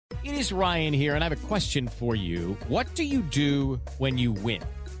It is Ryan here, and I have a question for you. What do you do when you win?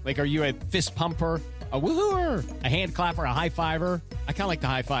 Like, are you a fist pumper, a woohooer, a hand clapper, a high fiver? I kind of like the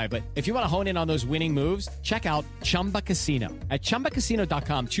high five, but if you want to hone in on those winning moves, check out Chumba Casino. At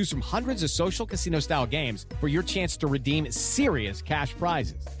ChumbaCasino.com, choose from hundreds of social casino-style games for your chance to redeem serious cash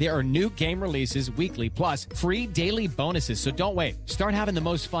prizes. There are new game releases weekly, plus free daily bonuses. So don't wait. Start having the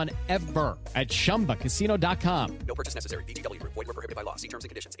most fun ever at ChumbaCasino.com. No purchase necessary. VGW Group. Void where prohibited by law. See terms and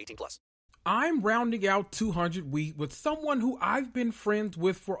conditions. 18+. I'm rounding out 200 week with someone who I've been friends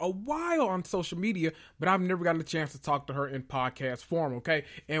with for a while on social media, but I've never gotten a chance to talk to her in podcast form, okay?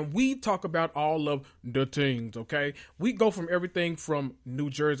 And we talk about all of the things, okay? We go from everything from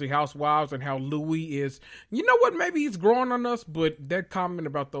New Jersey Housewives and how Louis is, you know what, maybe he's growing on us, but that comment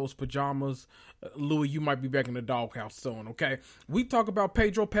about those pajamas, Louis, you might be back in the doghouse soon, okay? We talk about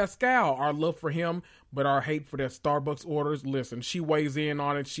Pedro Pascal, our love for him, but our hate for that Starbucks orders. Listen, she weighs in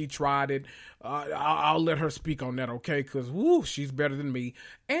on it. She tried it. I'll let her speak on that, okay? Because, woo, she's better than me.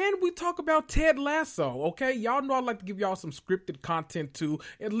 And we talk about Ted Lasso, okay? Y'all know I like to give y'all some scripted content, too,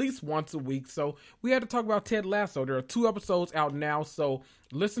 at least once a week. So we had to talk about Ted Lasso. There are 2 episodes out now, so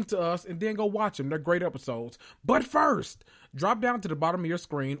listen to us and then go watch them. They're great episodes. But first, drop down to the bottom of your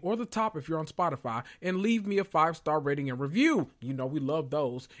screen or the top if you're on Spotify and leave me a 5-star rating and review. You know we love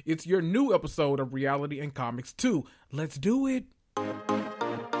those. It's your new episode of Reality and Comics 2. Let's do it.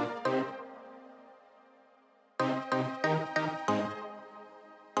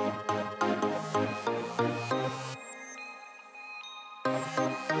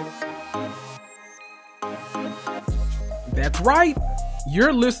 That's right.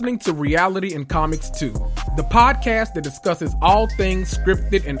 You're listening to Reality and Comics 2, the podcast that discusses all things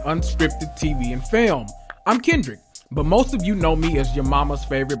scripted and unscripted TV and film. I'm Kendrick, but most of you know me as your mama's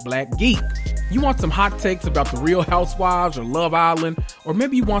favorite black geek. You want some hot takes about the Real Housewives or Love Island, or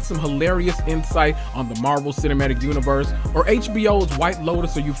maybe you want some hilarious insight on the Marvel Cinematic Universe or HBO's White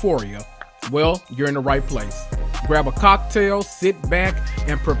Lotus or Euphoria. Well, you're in the right place. Grab a cocktail, sit back,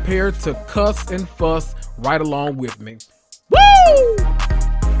 and prepare to cuss and fuss right along with me. Woo!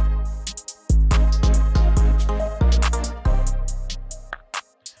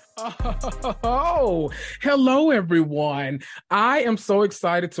 Oh, hello everyone. I am so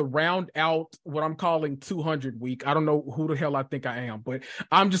excited to round out what I'm calling 200 week. I don't know who the hell I think I am, but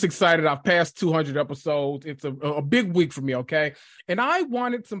I'm just excited. I've passed 200 episodes. It's a big week for me, okay? And I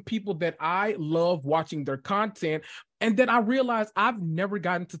wanted some people that I love watching their content and that I realized I've never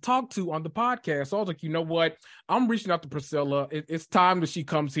gotten to talk to on the podcast. So I was like, you know what? I'm reaching out to Priscilla. It's time that she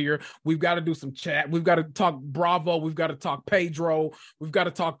comes here. We've got to do some chat. We've got to talk Bravo. We've got to talk Pedro. We've got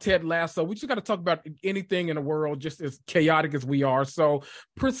to talk Ted Lasso. We just got to talk about anything in the world, just as chaotic as we are. So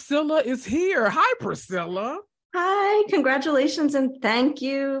Priscilla is here. Hi, Priscilla. Hi, congratulations, and thank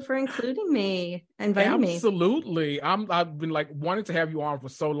you for including me, inviting me. Absolutely. I've been like wanting to have you on for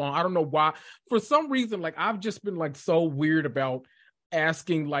so long. I don't know why. For some reason, like I've just been like so weird about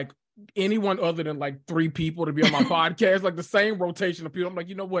asking like anyone other than like 3 people to be on my podcast, like the same rotation of people. I'm like,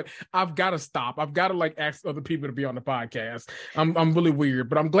 you know what? I've got to stop. I've got to like ask other people to be on the podcast. I'm really weird,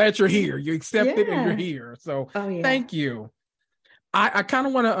 but I'm glad you're here. You accepted and you're here. So Thank you. I kind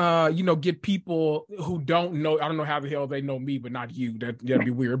of want to, get people who don't know. I don't know how the hell they know me, but not you. That'd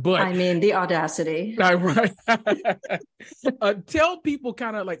be weird. But I mean, the audacity. Right. Tell people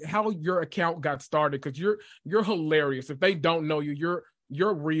kind of like how your account got started, because you're hilarious. If they don't know you,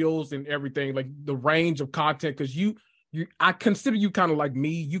 your reels and everything, like the range of content, because I consider you kind of like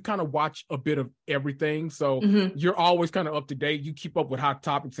me. You kind of watch a bit of everything, so you're always kind of up to date. You keep up with hot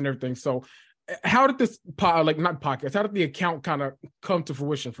topics and everything. So how did this how did the account kind of come to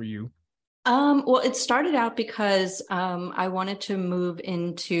fruition for you? Well, it started out because I wanted to move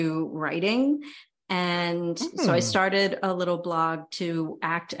into writing. And so I started a little blog to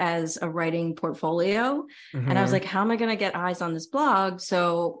act as a writing portfolio. And I was like, how am I going to get eyes on this blog?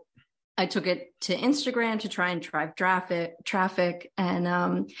 So I took it to Instagram to try and drive traffic.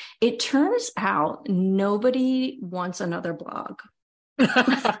 And it turns out nobody wants another blog.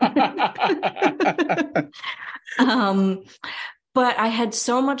 But I had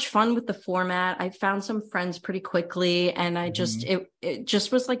so much fun with the format. I found some friends pretty quickly, and I just it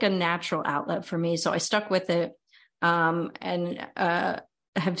just was like a natural outlet for me. So I stuck with it, and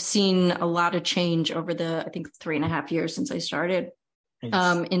have seen a lot of change over the, I think, 3.5 years since I started.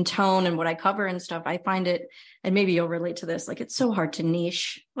 In tone and what I cover and stuff. I find it, and maybe you'll relate to this, like it's so hard to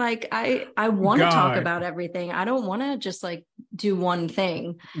niche. Like I want to talk about everything. I don't want to just like do one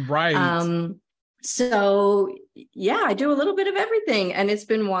thing. Right. So yeah, I do a little bit of everything, and it's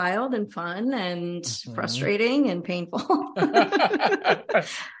been wild and fun and frustrating and painful.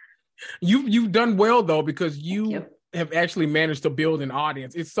 You've done well though, because Thank you. have actually managed to build an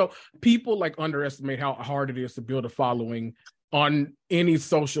audience. It's so people like underestimate how hard it is to build a following on any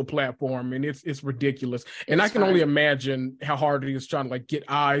social platform, and it's ridiculous. And I can only imagine how hard it is trying to like get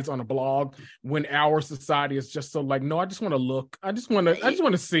eyes on a blog when our society is just so like, no, I just want to look, I just want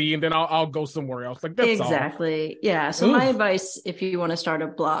to see, and then I'll go somewhere else. Like that's exactly. Yeah. So my advice, if you want to start a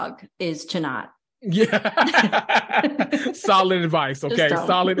blog, is to not. Yeah. Solid advice. Okay.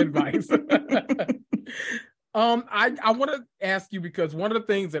 Solid advice. I want to ask you, because one of the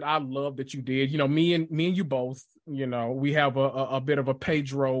things that I love that you did, me and you both, we have a bit of a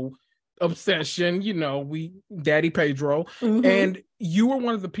Pedro obsession, we Daddy Pedro, and you were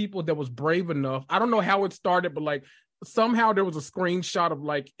one of the people that was brave enough. I don't know how it started, but like somehow there was a screenshot of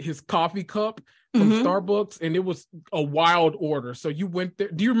like his coffee cup from Starbucks, and it was a wild order. So you went there.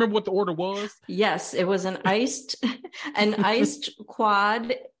 Do you remember what the order was? Yes, it was an iced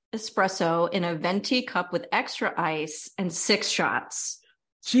quad espresso in a venti cup with extra ice and 6 shots.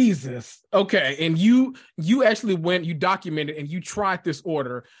 Jesus. Okay. And you actually went, you documented, and you tried this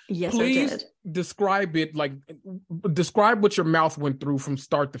order. Yes, Please I did. Describe what your mouth went through from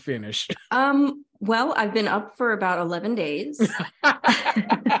start to finish. Well, I've been up for about 11 days.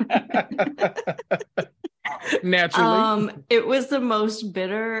 Naturally. It was the most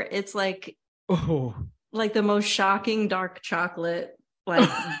bitter. It's like the most shocking dark chocolate, like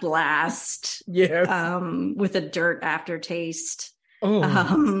blast. Yes. With a dirt aftertaste.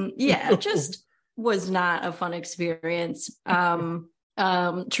 Just was not a fun experience.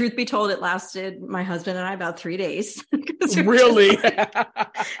 Truth be told, it lasted my husband and I about 3 days. Really?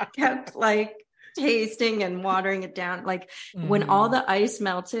 Kept like tasting and watering it down. Like when all the ice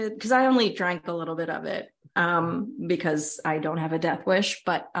melted, because I only drank a little bit of it because I don't have a death wish,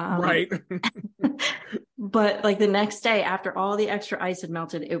 but right. But like the next day, after all the extra ice had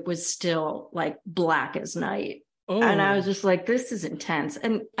melted, it was still like black as night. And I was just like, this is intense.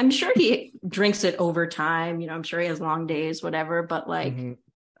 And I'm sure he drinks it over time. I'm sure he has long days, whatever. But like, it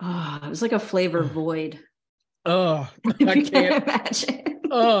was like a flavor void. I can't imagine.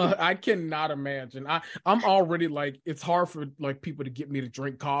 I cannot imagine. I'm already like, it's hard for like people to get me to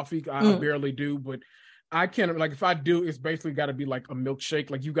drink coffee. I barely do, but I can't, like, if I do, it's basically got to be like a milkshake.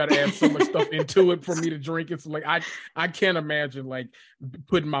 Like you got to add so much stuff into it for me to drink. It's like, I can't imagine like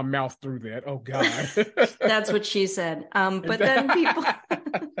putting my mouth through that. Oh God. That's what she said. But then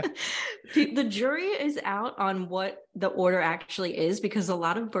the jury is out on what the order actually is, because a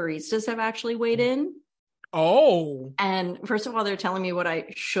lot of baristas have actually weighed in. Oh. And first of all, they're telling me what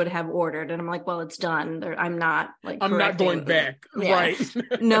I should have ordered. And I'm like, well, it's done. I'm not going back. Yeah. Right.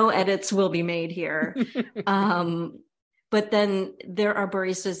 No edits will be made here. But then there are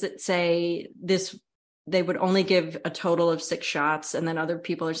baristas that say they would only give a total of 6 shots. And then other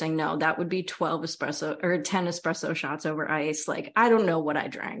people are saying, no, that would be 10 espresso shots over ice. Like, I don't know what I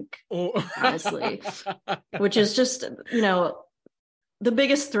drank, honestly, which is just, the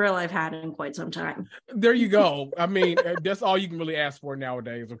biggest thrill I've had in quite some time. There you go. I mean, that's all you can really ask for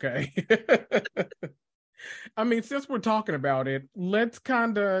nowadays. Okay. I mean, since we're talking about it, let's get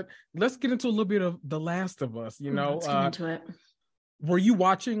into a little bit of The Last of Us, Let's get into it. Were you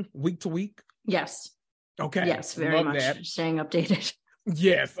watching week to week? Yes. Okay. Yes, very much. That. Staying updated.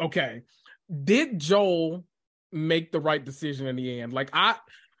 Yes. Okay. Did Joel make the right decision in the end? Like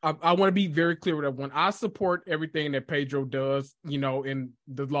I want to be very clear with everyone. I support everything that Pedro does, in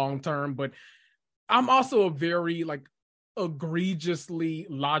the long term, but I'm also a very like egregiously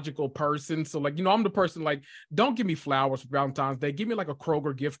logical person. So like, I'm the person like, don't give me flowers for Valentine's Day. Give me like a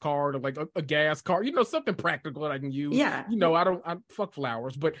Kroger gift card or like a gas card, something practical that I can use. Yeah. I fuck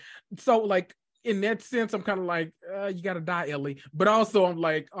flowers. But so like, in that sense, I'm kind of like, you got to die, Ellie. But also I'm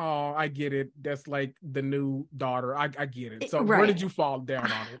like, oh, I get it. That's like the new daughter. I get it. So Where did you fall down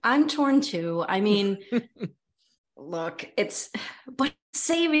on it? I'm torn too. I mean, look, it's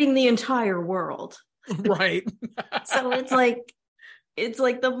saving the entire world. Right. So it's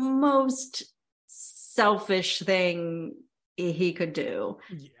like the most selfish thing he could do.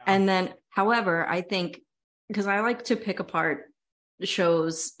 Yeah. And then, however, I think, because I like to pick apart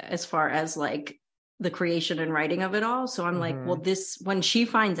shows as far as like the creation and writing of it all. So I'm like, well, when she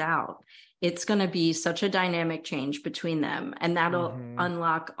finds out, it's going to be such a dynamic change between them. And that'll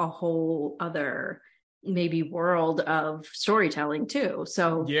unlock a whole other maybe world of storytelling too.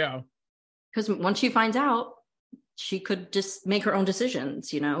 So yeah, because once she finds out, she could just make her own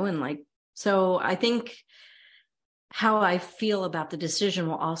decisions, and like, so I think how I feel about the decision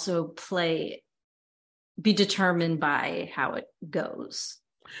will also be determined by how it goes.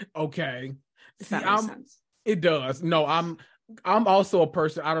 Okay. If that makes sense. It does. No, I'm also a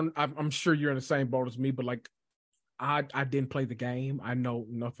person. I'm sure you're in the same boat as me, but like, I didn't play the game. I know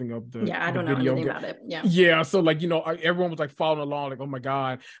nothing of the I don't know video anything game. about it. Yeah. Yeah, so like everyone was like following along, like, oh my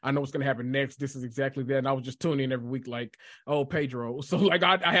god, I know what's gonna happen next. This is exactly that, and I was just tuning in every week, like, oh Pedro. So like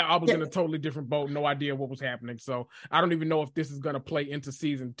I was in a totally different boat, no idea what was happening. So I don't even know if this is gonna play into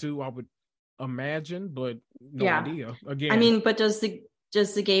season 2. I would imagine, but no idea. Again, I mean, but does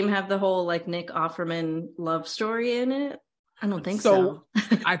the game have the whole like Nick Offerman love story in it? I don't think so.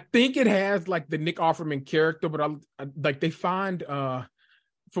 I think it has like the Nick Offerman character, but I like they find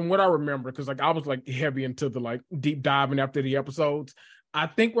from what I remember, because like I was like heavy into the like deep diving after the episodes. I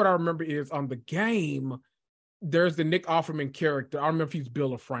think what I remember is on the game, there's the Nick Offerman character. I don't remember if he's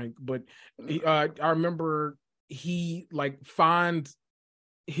Bill or Frank, but I remember he like finds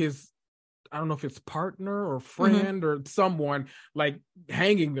his, I don't know if it's partner or friend or someone like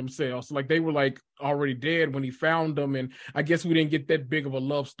hanging themselves. Like they were like already dead when he found them. And I guess we didn't get that big of a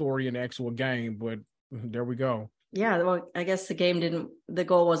love story in the actual game, but there we go. Yeah, well, I guess the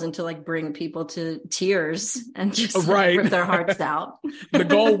goal wasn't to like bring people to tears and just rip their hearts out. The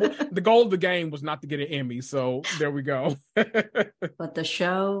goal of the game was not to get an Emmy. So there we go. But the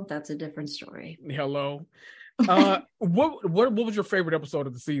show, that's a different story. Hello. What was your favorite episode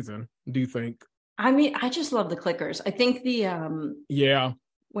of the season, do you think? I mean, I just love the clickers. I think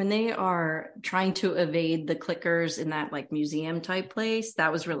when they are trying to evade the clickers in that like museum type place,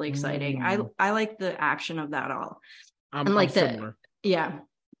 that was really exciting. I like the action of that all. I'm like similar. Yeah.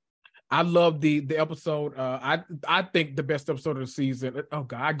 I love the episode. I think the best episode of the season. Oh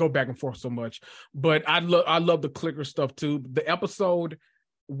God, I go back and forth so much, but I love the clicker stuff too. The episode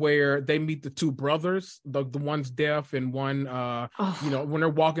where they meet the two brothers, the one's deaf and one, when they're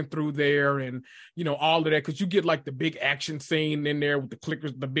walking through there and, all of that, because you get like the big action scene in there with the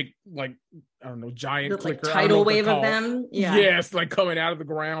clickers, the big, like, I don't know, giant clicker. Like, tidal wave of them. Yeah. Yes, like coming out of the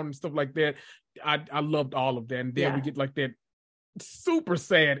ground and stuff like that. I loved all of that. And then we get like that super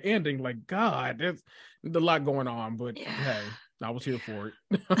sad ending. Like, God, there's a lot going on, but hey, I was here for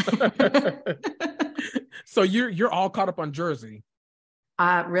it. So you're all caught up on Jersey.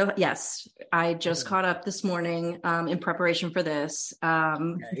 Yes, I just caught up this morning in preparation for this.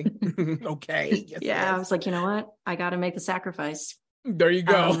 Okay. Yes. I was like, you know what? I got to make the sacrifice. There you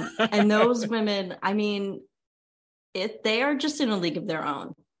go. And those women, I mean, they are just in a league of their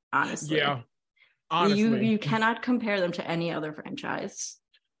own, honestly. Yeah. Honestly. You cannot compare them to any other franchise.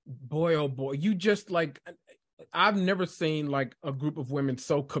 Boy, oh boy. You just like, I've never seen like a group of women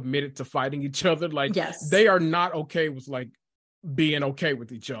so committed to fighting each other. Like, they are not okay with like being okay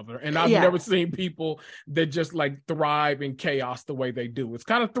with each other. And I've never seen people that just like thrive in chaos the way they do. It's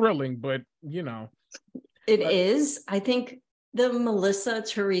kind of thrilling, but It is. I think the Melissa,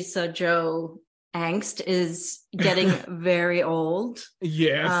 Teresa, Joe angst is getting very old.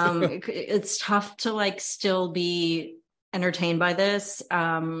 Yes. It's tough to like still be entertained by this.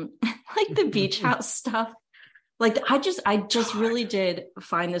 Like the beach house stuff. Like I just really did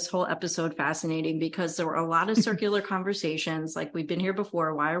find this whole episode fascinating because there were a lot of circular conversations. Like we've been here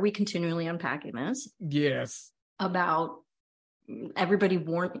before. Why are we continually unpacking this? Yes. About everybody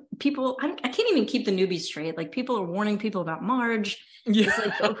warn people. I can't even keep the newbies straight. Like people are warning people about Marge. Yeah. It's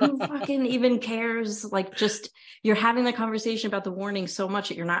like, oh, who fucking even cares? Like just you're having the conversation about the warning so much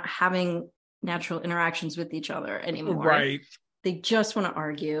that you're not having natural interactions with each other anymore. Right. They just want to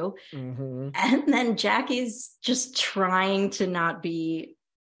argue. Mm-hmm. And then Jackie's just trying to not be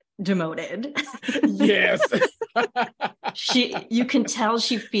demoted. Yes. You can tell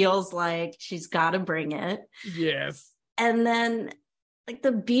she feels like she's got to bring it. Yes. And then like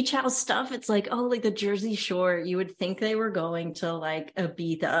the beach house stuff, it's like, oh, like the Jersey Shore, you would think they were going to like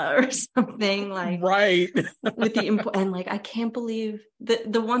Ibiza or something like right. With and like I can't believe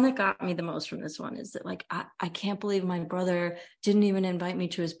the one that got me the most from this one is that like I can't believe my brother didn't even invite me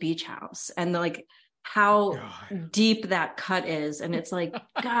to his beach house, and like how deep that cut is. And it's like,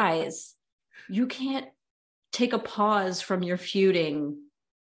 guys, you can't take a pause from your feuding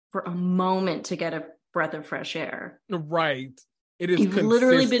for a moment to get a breath of fresh air. Right. It is. You've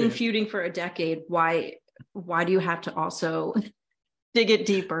literally been feuding for a decade. Why do you have to also dig it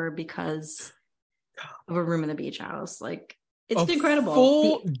deeper because of a room in the beach house? Like it's incredible.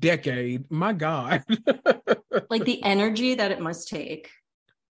 Full decade. My God. Like the energy that it must take.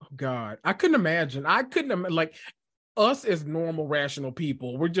 Oh God. I couldn't imagine. Like us as normal, rational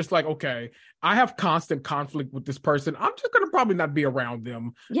people, we're just like, okay, I have constant conflict with this person. I'm just going to probably not be around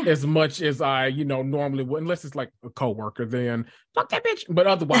them as much as I, normally would, unless it's like a coworker, then fuck that bitch. But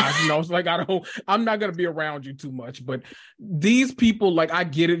otherwise, it's like, I'm not going to be around you too much. But these people, like, I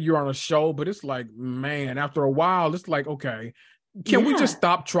get it. You're on a show, but it's like, man, after a while, it's like, okay, can we just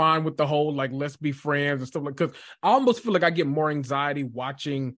stop trying with the whole, like, let's be friends and stuff like, because I almost feel like I get more anxiety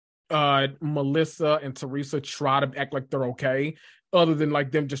watching Melissa and Teresa try to act like they're okay, other than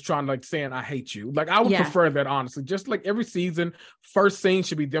like them just trying to like saying I hate you. Like I would prefer that, honestly. Just like every season, first scene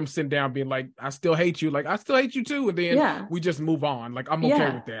should be them sitting down being like, I still hate you, like I still hate you too, and then we just move on. Like I'm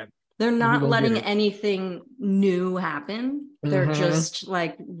okay with that. They're not letting anything new happen. They're just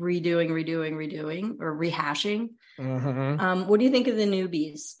like redoing or rehashing. What do you think of the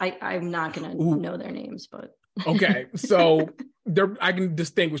newbies? I'm not gonna know their names, but okay, so I can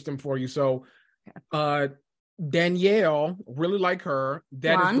distinguish them for you. So Danielle, really like her.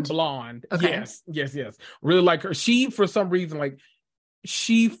 That is the blonde. Okay. Yes. Really like her. She, for some reason, like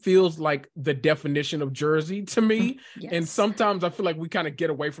she feels like the definition of Jersey to me. Yes. And sometimes I feel like we kind of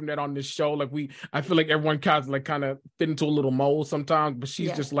get away from that on this show. Like I feel like everyone kind of fit into a little mold sometimes, but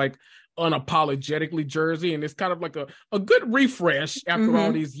she's just like unapologetically Jersey, and it's kind of like a good refresh after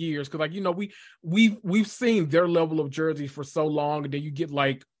all these years, because like we've seen their level of Jersey for so long, and then you get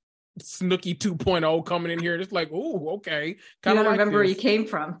like Snooki 2.0 coming in here, and it's like, oh, okay, kind of like remember where you came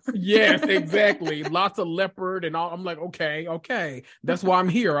from. Yes, exactly. Lots of leopard and all. I'm like, okay, that's why I'm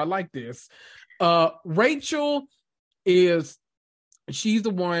here. I like this. Rachel she's the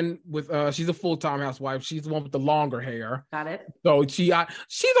one with she's a full-time housewife. She's the one with the longer hair. Got it. So she's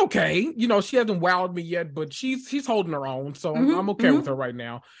okay. She hasn't wowed me yet, but she's holding her own. So I'm okay with her right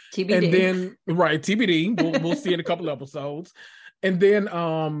now. TBD. And then TBD. We'll see in a couple episodes. And then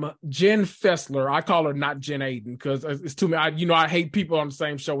Jen Fessler, I call her not Jen Aiden because it's too many. I hate people on the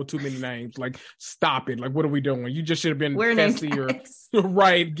same show with too many names. Like, stop it. Like, what are we doing? You just should have been Fessy or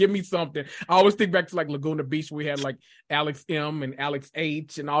right. Give me something. I always think back to like Laguna Beach. We had like Alex M and Alex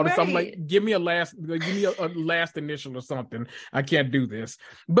H and all this. Right. I'm like, give me a last initial or something. I can't do this.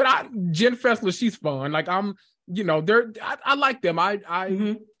 But Jen Fessler, she's fun. Like I like them.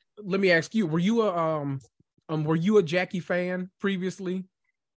 Let me ask you, were you a Jackie fan previously?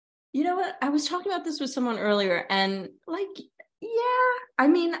 You know what? I was talking about this with someone earlier, and like, I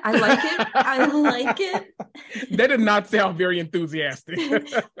mean, I like it. I like it. That did not sound very enthusiastic.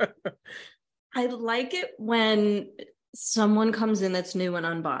 I like it when someone comes in that's new and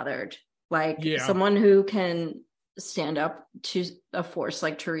unbothered, like someone who can stand up to a force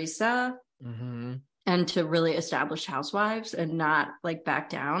like Teresa. And to really establish housewives and not like back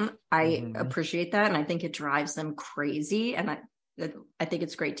down. I appreciate that. And I think it drives them crazy. And I think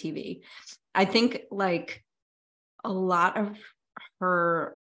it's great TV. I think like a lot of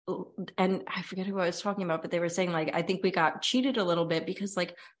her, and I forget who I was talking about, but they were saying like, I think we got cheated a little bit because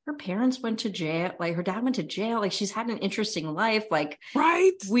like her parents went to jail, like her dad went to jail. Like she's had an interesting life. Like,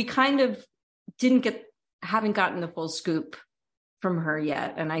 right. We kind of haven't gotten the full scoop from her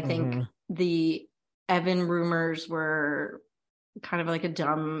yet. And I think the Evan rumors were kind of like a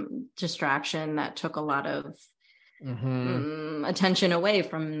dumb distraction that took a lot of attention away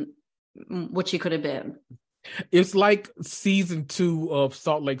from what she could have been. It's like season 2 of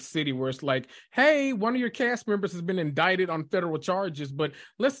Salt Lake City, where it's like, hey, one of your cast members has been indicted on federal charges, but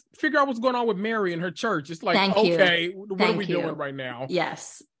let's figure out what's going on with Mary and her church. It's like, what are we doing right now?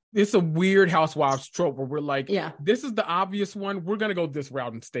 Yes. It's a weird Housewives trope where we're like, this is the obvious one. We're gonna go this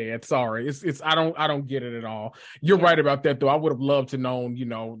route instead. Sorry, it's I don't get it at all. You're right about that though. I would have loved to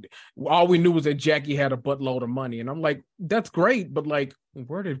known. All we knew was that Jackie had a buttload of money, and I'm like, that's great, but like,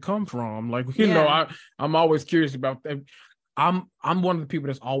 where did it come from? Like, I'm always curious about that. I'm one of the people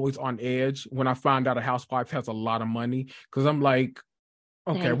that's always on edge when I find out a housewife has a lot of money, because I'm like,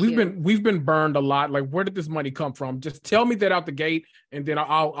 okay, we've been burned a lot. Like, where did this money come from? Just tell me that out the gate, and then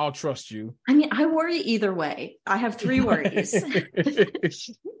I'll trust you. I mean, I worry either way. I have 3 worries.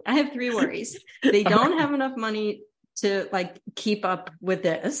 I have 3 worries. They don't have enough money to like keep up with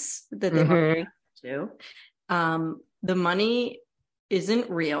this that they want to. The money isn't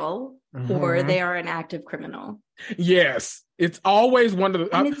real, or they are an active criminal. Yes. It's always one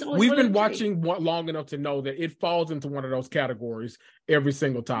of the, we've been watching long enough to know that it falls into one of those categories every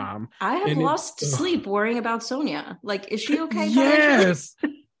single time. I have lost sleep worrying about Sonia. Like, is she okay? Yes.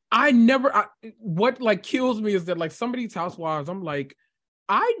 What like kills me is that like some of these housewives, I'm like,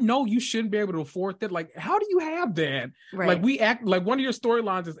 I know you shouldn't be able to afford that. Like, how do you have that? Right. Like, we act like one of your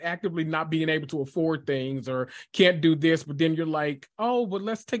storylines is actively not being able to afford things or can't do this, but then you're like, oh, but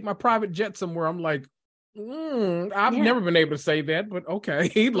let's take my private jet somewhere. I'm like, I've never been able to say that, but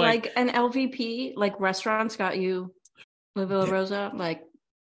okay. Like an LVP, like restaurants got you La Villa Rosa, like.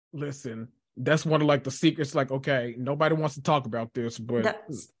 Listen, that's one of like the secrets. Like, okay, nobody wants to talk about this, but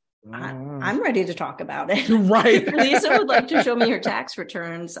I'm ready to talk about it. Right. If Lisa would like to show me her tax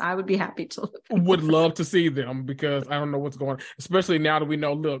returns, I would be happy to. Would love to see them because I don't know what's going on. Especially now that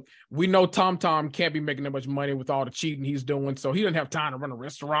we know Tom can't be making that much money with all the cheating he's doing, so he doesn't have time to run a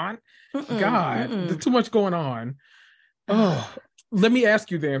restaurant. There's too much going on. Oh, let me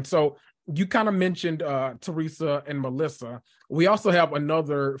ask you then. So you kind of mentioned Teresa and Melissa. We also have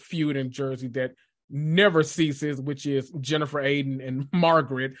another feud in Jersey that never ceases, which is Jennifer Aiden and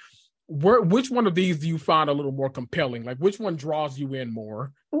Margaret. Which one of these do you find a little more compelling? Like, which one draws you in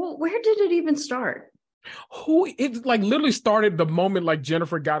more? Well, where did it even start? It like literally started the moment like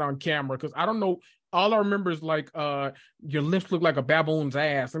Jennifer got on camera, because I don't know. All I remember is like your lips look like a baboon's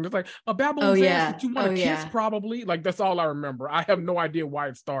ass, and it's like a baboon's ass that you want to kiss, probably. Like that's all I remember. I have no idea why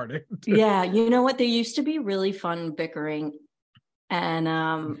it started. Yeah, you know what? They used to be really fun bickering. And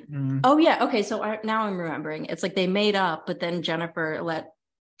okay, so now I'm remembering. It's like they made up, but then Jennifer let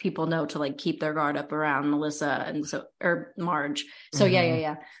people know to like keep their guard up around Melissa and or Marge. So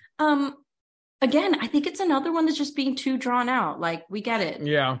yeah. Again, I think it's another one that's just being too drawn out. Like, we get it.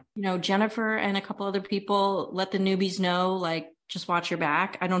 Yeah. You know, Jennifer and a couple other people let the newbies know, like, just watch your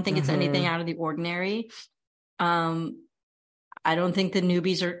back. I don't think it's anything out of the ordinary. I don't think the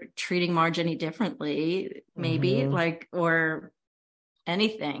newbies are treating Marge any differently, maybe, like, or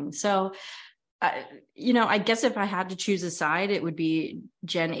anything. So, I guess if I had to choose a side, it would be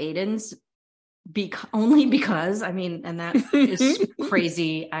Jen Aiden's. Only because, I mean, and that is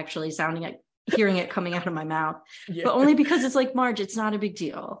crazy, actually, hearing it coming out of my mouth, but only because it's like, Marge, it's not a big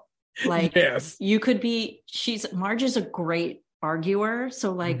deal. Like, you could be, Marge is a great arguer.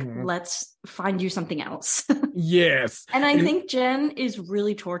 So like, let's find you something else. Yes. And I think Jen is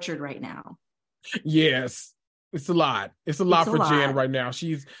really tortured right now. Yes. It's a lot. It's a lot for Jen right now.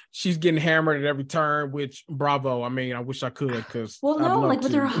 She's getting hammered at every turn, which bravo. I mean, I wish I could, because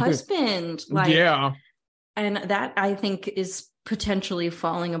with her husband, like, yeah. And that I think is potentially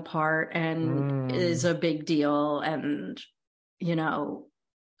falling apart and is a big deal. And,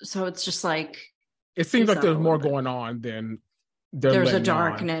 so it's just like, it seems like there's more going on than there's a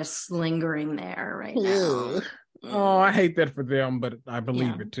darkness lingering there right now. Oh, I hate that for them, but I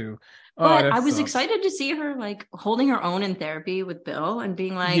believe it too. But I was excited to see her like holding her own in therapy with Bill and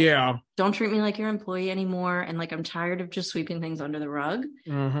being like, don't treat me like your employee anymore. And like, I'm tired of just sweeping things under the rug.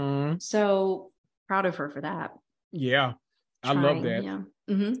 So proud of her for that. Yeah. I love that. Yeah.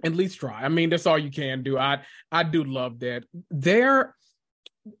 At least try. I mean, that's all you can do. I do love that. The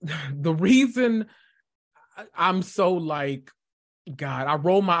reason I'm so like, God, I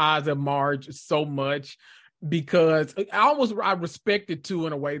roll my eyes at Marge so much, because I respect it too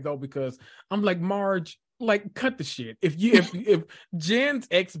in a way though, because I'm like, Marge, like, cut the shit. If Jen's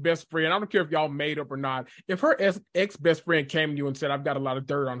ex-best friend, I don't care if y'all made up or not, if her ex-best friend came to you and said, I've got a lot of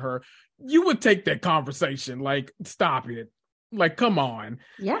dirt on her, you would take that conversation. Like, stop it. Like, come on.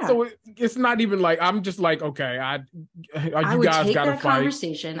 Yeah. So it's not even like, I'm just like, okay, I would guys take that fight.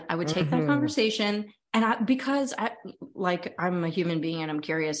 Conversation. I would take that conversation. And because I'm a human being and I'm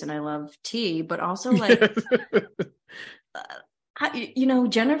curious and I love tea, but also like,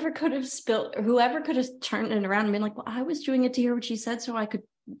 Jennifer could have whoever could have turned it around and been like, well, I was doing it to hear what she said, so I could,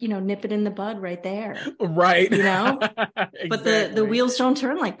 nip it in the bud right there. Right. Exactly. But the wheels don't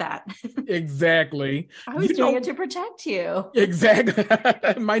turn like that. Exactly. I was doing it to protect you. Exactly.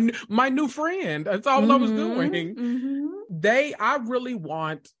 my new friend. That's all I was doing. I really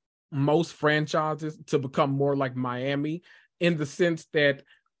want most franchises to become more like Miami, in the sense that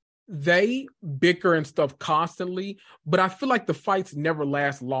they bicker and stuff constantly, but I feel like the fights never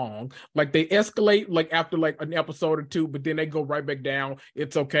last long. Like, they escalate like after like an episode or two, but then they go right back down.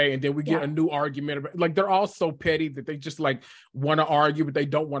 It's okay. And then we get a new argument. Like, they're all so petty that they just like want to argue, but they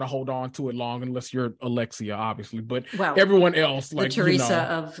don't want to hold on to it long, unless you're Alexia, obviously. But everyone else, like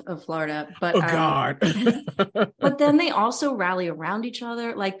Teresa of Florida. But God. But then they also rally around each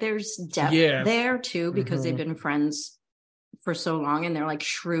other. Like, there's depth there too, because they've been friends for so long, and they're like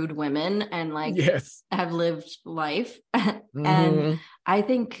shrewd women and like have lived life. And I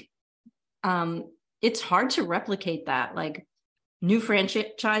think it's hard to replicate that. Like, new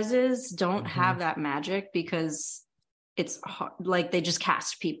franchises don't have that magic, because it's hard, like, they just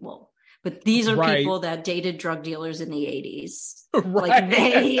cast people. But these are people that dated drug dealers in the 80s. Like,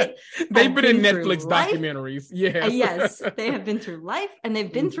 they've been in Netflix documentaries. Yes, they have been through life, and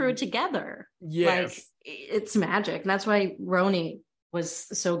they've been through it together. Yes. Like, it's magic. And that's why Roni was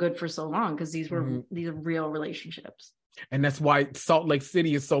so good for so long, because these are real relationships. And that's why Salt Lake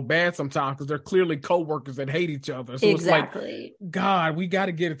City is so bad sometimes, because they're clearly coworkers that hate each other. So Exactly. It's like, God, we got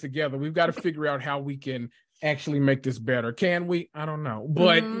to get it together. We've got to figure out how we can actually make this better. Can we? I don't know.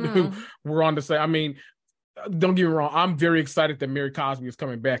 But we're on to say, I mean, don't get me wrong, I'm very excited that Mary Cosby is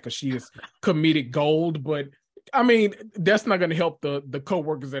coming back, because she is comedic gold. But I mean, that's not going to help the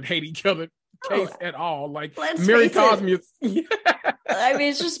coworkers that hate each other case at all. Like, Mary Cosby is I mean,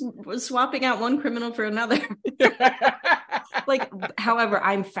 it's just swapping out one criminal for another. Like, however,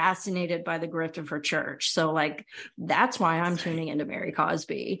 I'm fascinated by the grift of her church. So, like, that's why I'm tuning into Mary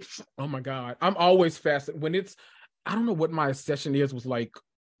Cosby. Oh my God. I'm always fascinated when I don't know what my obsession is with like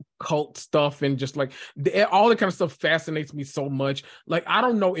cult stuff, and just like all that kind of stuff fascinates me so much. Like, I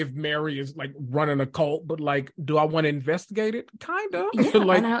don't know if Mary is like running a cult, but like, do I want to investigate it? Kind of. Yeah.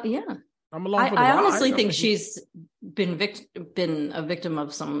 Like, I'm along for the ride. I honestly think she's been a victim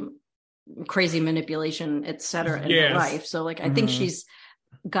of some crazy manipulation, etc. in her life. So like, I think she's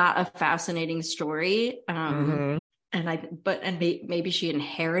got a fascinating story. And maybe she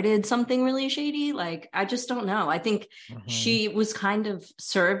inherited something really shady. Like, I just don't know. I think she was kind of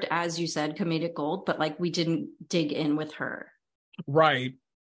served, as you said, comedic gold, but like, we didn't dig in with her. Right.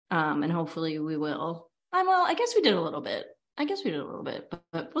 And hopefully we will. Well, I guess we did a little bit.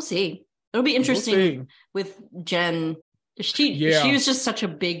 But we'll see. It'll be interesting with Jen. She was just such a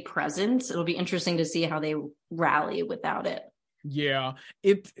big presence. It'll be interesting to see how they rally without it. Yeah,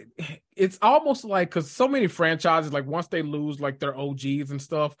 it's almost like, because so many franchises, like once they lose like their OGs and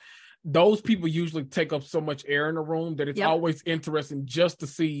stuff, those people usually take up so much air in the room that it's always interesting just to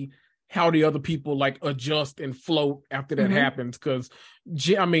see how the other people like adjust and float after that happens. Because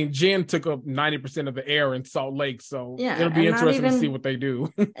Jen took up 90% of the air in Salt Lake, so it'll be interesting to see what they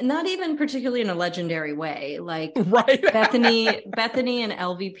do. Not even particularly in a legendary way, like right. Bethany and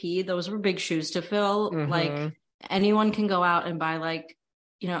LVP, those were big shoes to fill. Like, anyone can go out and buy like,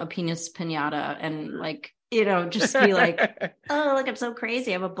 a penis pinata and like, just be like, oh, look, I'm so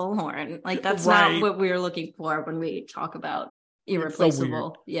crazy, I have a bullhorn. Like, that's not what we're looking for when we talk about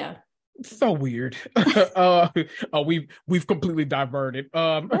irreplaceable. So weird. We've completely diverted.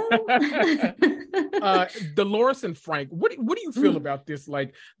 Dolores and Frank, what do you feel about this?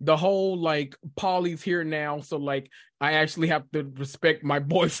 Like, the whole like, Paulie's here now, so like, I actually have to respect my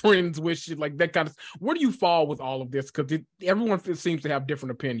boyfriend's wishes, like that kind of. Where do you fall with all of this? Because everyone seems to have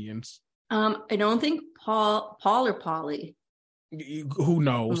different opinions. I don't think Paul or Paulie. Who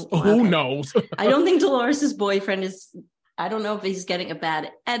knows? Okay. Who knows? I don't think Dolores's boyfriend is. I don't know if he's getting a bad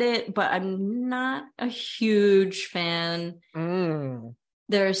edit, but I'm not a huge fan.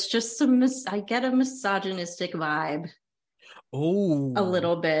 There's just I get a misogynistic vibe. Oh, a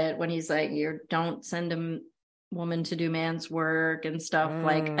little bit when he's like, you don't send a woman to do man's work and stuff.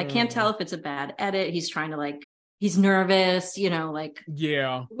 Like, I can't tell if it's a bad edit. He's trying to like, he's nervous, like,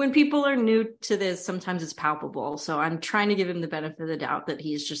 when people are new to this, sometimes it's palpable. So I'm trying to give him the benefit of the doubt that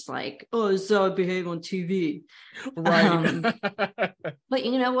he's just like, oh, this is how I behave on TV. Right. But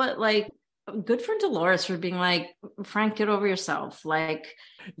you know what? Like, good for Dolores for being like, Frank, get over yourself. Like,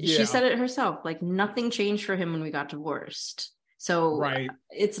 she said it herself, like, nothing changed for him when we got divorced. So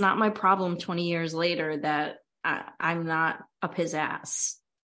it's not my problem 20 years later that I'm not up his ass.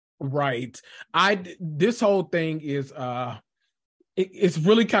 Right. This whole thing is it's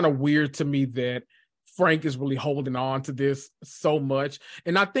really kind of weird to me that Frank is really holding on to this so much.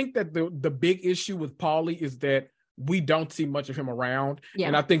 And I think that the big issue with Paulie is that we don't see much of him around.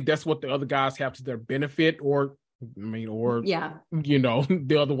 And I think that's what the other guys have to their benefit, or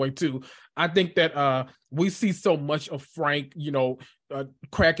the other way too. I think that we see so much of Frank,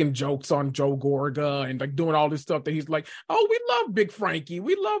 cracking jokes on Joe Gorga and like doing all this stuff that he's like, oh, we love Big Frankie,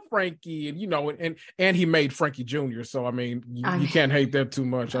 we love Frankie, and he made Frankie Jr. So I mean, you can't hate that too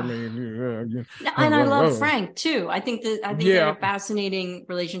much. I mean, and I love Frank too. I think they're a fascinating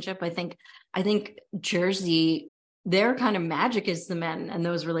relationship. I think Jersey, their kind of magic is the men and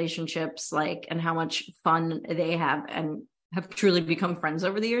those relationships, like, and how much fun they have and have truly become friends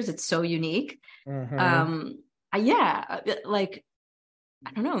over the years. It's so unique. Like, I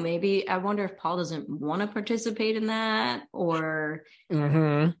don't know, maybe I wonder if Paul doesn't want to participate in that or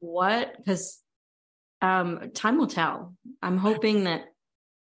what, because time will tell. I'm hoping that,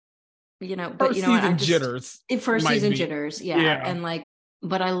 first season jitters. First season jitters. Yeah. And like,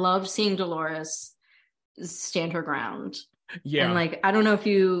 but I love seeing Dolores stand her ground. And like, I don't know if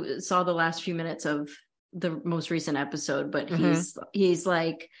you saw the last few minutes of the most recent episode, but he's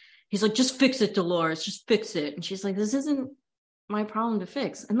like, just fix it, Dolores, just fix it. And she's like, this isn't my problem to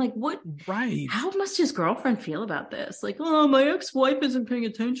fix. And like, what? Right. How must his girlfriend feel about this? Like, oh, my ex-wife isn't paying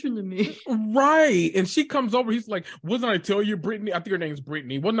attention to me. Right. And she comes over. He's like, wasn't I telling you, Brittany? I think her name's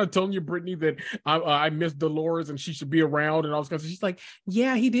Brittany. Wasn't I telling you, Brittany, that I miss Dolores and she should be around and all this kind of stuff? She's like,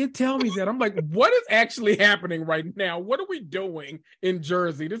 yeah, he did tell me that. I'm like, what is actually happening right now? What are we doing in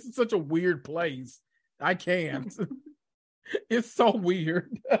Jersey? This is such a weird place. I can't. It's so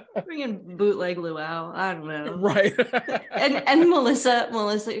weird. Bringing bootleg luau. I don't know. Right. and Melissa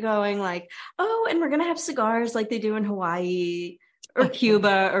going like, oh, and we're gonna have cigars like they do in Hawaii or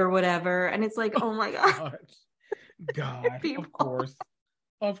Cuba or whatever. And it's like, oh my God. God.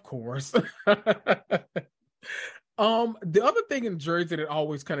 Of course. The other thing in Jersey that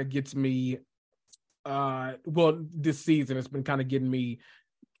always kind of gets me, this season it's been kind of getting me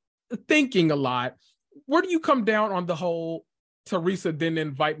thinking a lot. Where do you come down on the whole Teresa didn't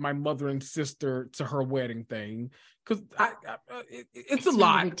invite my mother and sister to her wedding thing? Because it's a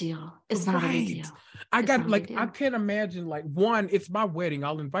lot. Not a big deal. It's not a big deal. I can't imagine, like, one, it's my wedding.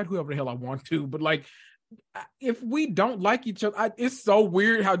 I'll invite whoever the hell I want to. But like, if we don't like each other, it's so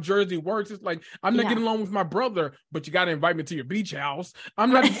weird how Jersey works. It's like, I'm not getting along with my brother, but you got to invite me to your beach house.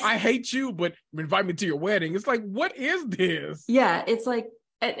 I hate you, but invite me to your wedding. It's like, what is this? Yeah, it's like,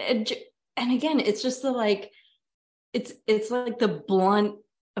 and again, it's just the like, it's like the blunt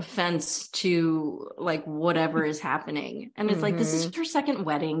offense to like whatever is happening. And it's like, this is her second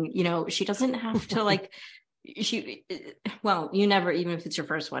wedding. You know, she doesn't have to like, you never, even if it's your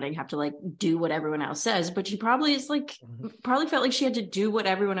first wedding, have to like do what everyone else says. But she probably is like, probably felt like she had to do what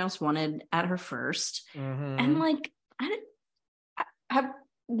everyone else wanted at her first. And like,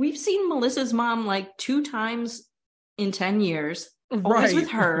 we've seen Melissa's mom like 2 times in 10 years. Always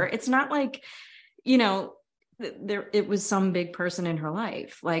with her. It's not like, you know, it was some big person in her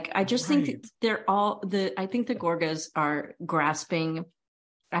life. Like, I just think I think the Gorgas are grasping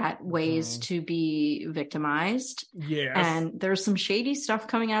at ways to be victimized. Yes. And there's some shady stuff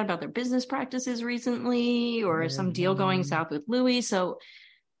coming out about their business practices recently, or some deal going south with Louis. So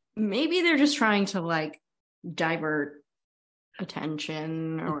maybe they're just trying to like divert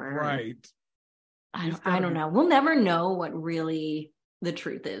attention, or I don't know. We'll never know what really the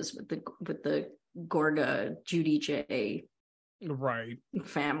truth is with the Gorga Judy J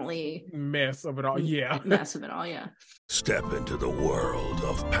family mess of it all. Step into the world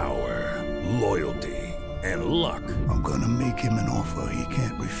of power, loyalty, and luck. I'm gonna make him an offer he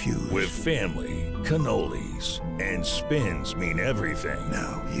can't refuse. With family, cannolis, and spins mean everything.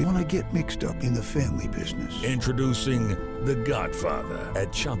 Now you wanna get mixed up in the family business. Introducing The Godfather at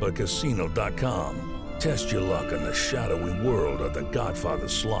ChumbaCasino.com. Test your luck in the shadowy world of The Godfather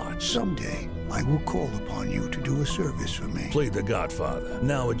slot. Someday, I will call upon you to do a service for me. Play The Godfather,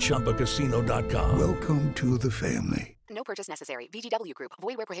 now at ChumbaCasino.com. Welcome to the family. No purchase necessary. VGW Group.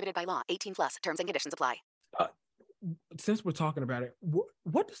 Void where prohibited by law. 18+. Terms and conditions apply. Since we're talking about it,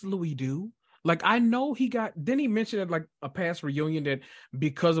 what does Louis do? Like, I know then he mentioned at like a past reunion that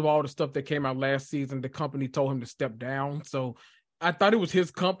because of all the stuff that came out last season, the company told him to step down. So I thought it was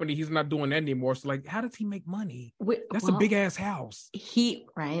his company. He's not doing that anymore. So like, how does he make money? That's a big ass house.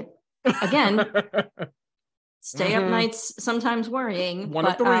 Again, stay up nights, sometimes worrying. One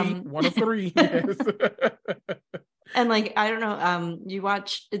of three. Yes. And like, I don't know,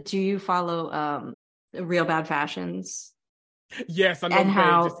 do you follow Real Bad Fashions? Yes, I know. And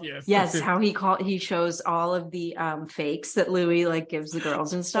how pages, yes, how he shows all of the fakes that Louis like gives the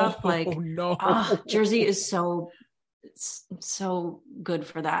girls and stuff. Jersey is so good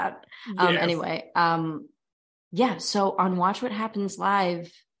for that. Anyway, so on Watch What Happens Live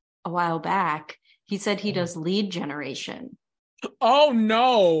a while back, he said he does lead generation. Oh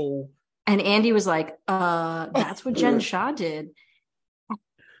no. And Andy was like, that's what Jen Shah did.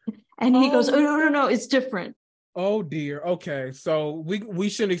 And he goes, oh, no, it's different. Oh dear. Okay. So we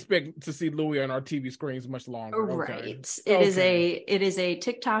shouldn't expect to see Louis on our TV screens much longer. Right. Okay. It is a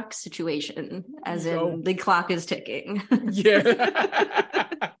TikTok situation, as in the clock is ticking. Yeah.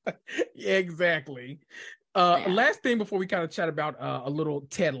 Yeah, exactly. Last thing before we kind of chat about a little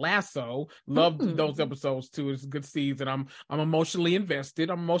Ted Lasso. Loved those episodes too. It's a good season. I'm emotionally invested.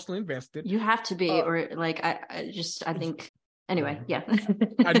 You have to be, or like I think anyway, yeah.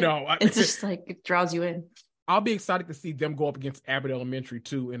 I know. It's just like it draws you in. I'll be excited to see them go up against Abbott Elementary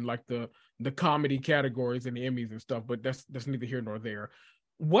too in like the comedy categories and the Emmys and stuff, but that's neither here nor there.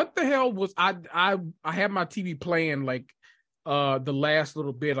 What the hell was I had my TV playing like the last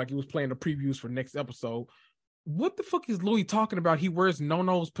little bit, like it was playing the previews for next episode. What the fuck is Louis talking about? He wears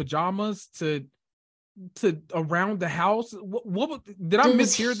Nono's pajamas to around the house. What did I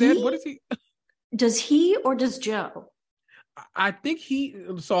mishear that? What is he? Does he or does Joe? I think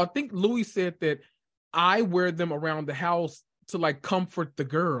Louis said that I wear them around the house to like comfort the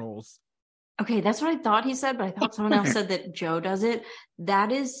girls. Okay, that's what I thought he said, but I thought someone else said that Joe does it.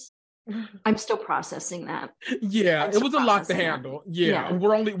 That is, I'm still processing that. Yeah, it was a lot to handle. Yeah,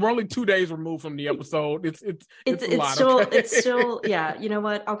 we're only 2 days removed from the episode. It's a lot. Still, okay? It's still, yeah. You know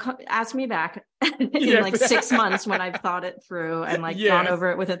what? Ask me back in like 6 months when I've thought it through and like gone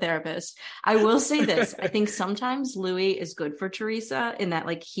over it with a therapist. I will say this: I think sometimes Louis is good for Teresa in that,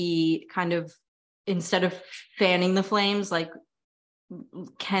 like, he kind of, instead of fanning the flames, like,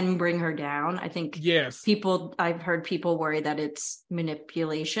 can bring her down. I think I've heard people worry that it's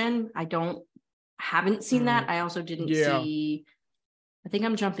manipulation. Haven't seen that. I also didn't see, I think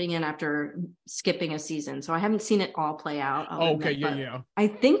I'm jumping in after skipping a season, so I haven't seen it all play out. I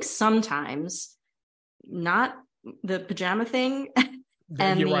think sometimes, not the pajama thing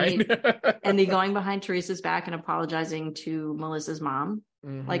and and the going behind Teresa's back and apologizing to Melissa's mom.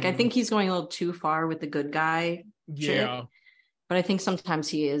 Like, I think he's going a little too far with the good guy shit. But I think sometimes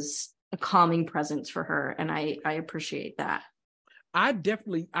he is a calming presence for her, and I appreciate that. I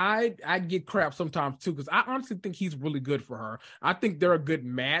get crap sometimes too, because I honestly think he's really good for her. I think they're a good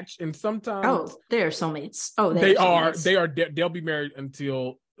match, and sometimes they're soulmates. They'll be married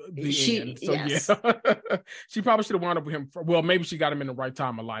until the end. So yeah, she probably should have wound up with him. Maybe she got him in the right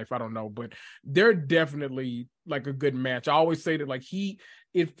time of life. I don't know, but they're definitely like a good match. I always say that, like,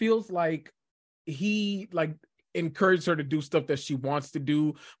 it feels like he like encourage her to do stuff that she wants to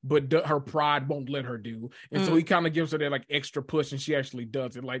do, but her pride won't let her do. And so he kind of gives her that like extra push, and she actually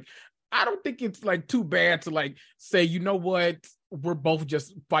does it. Like, I don't think it's like too bad to like say, you know what, we're both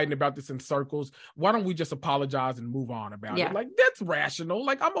just fighting about this in circles. Why don't we just apologize and move on about it? Like, that's rational.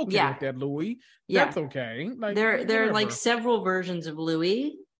 Like, I'm okay with that, Louis. That's okay. Like, there are like several versions of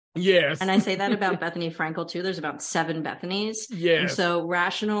Louis. Yes. And I say that about Bethany Frankel too. There's about 7 Bethanies. Yes. And so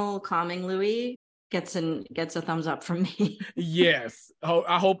rational, calming Louis gets a thumbs up from me. Yes.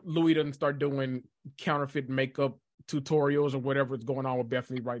 I hope Louis doesn't start doing counterfeit makeup tutorials or whatever is going on with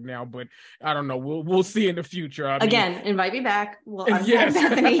Bethany right now, but I don't know. We'll see in the future. Again, invite me back. Well,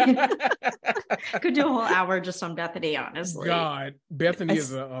 Bethany. Could do a whole hour just on Bethany, honestly. God, Bethany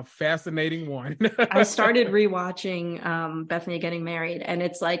is a fascinating one. I started rewatching Bethany Getting Married, and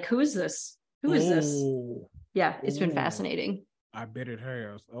it's like, who is this? Who is this? Yeah, it's been fascinating. I bet it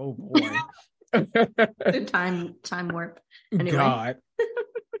has. Oh boy. time warp. Anyway. God.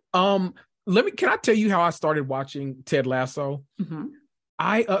 Can I tell you how I started watching Ted Lasso?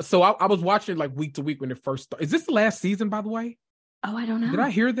 I was watching it like week to week when it first started. Is this the last season, by the way? Oh, I don't know. Did I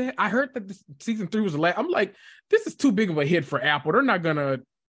hear that? I heard that this season 3 was the last. I'm like, this is too big of a hit for Apple. They're not gonna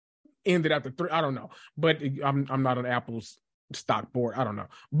end it after 3. I don't know, but I'm not on Apple's stock board. I don't know,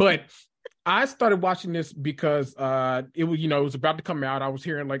 but I started watching this because it was about to come out. I was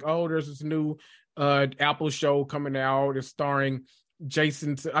hearing like, oh, there's this new Apple show coming out. It's starring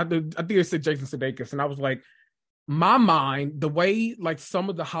Jason. I think it said Jason Sudeikis, and I was like, my mind, the way like some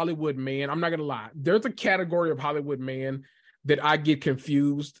of the Hollywood men, I'm not gonna lie, there's a category of Hollywood men that I get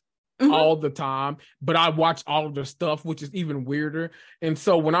confused all the time, but I watch all of their stuff, which is even weirder. And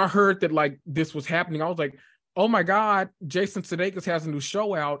so when I heard that like this was happening, I was like, oh my God, Jason Sudeikis has a new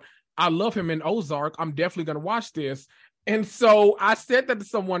show out. I love him in Ozark. I'm definitely going to watch this. And so I said that to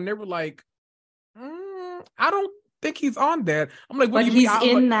someone. They were like, I don't think he's on that. I'm like, what do you mean?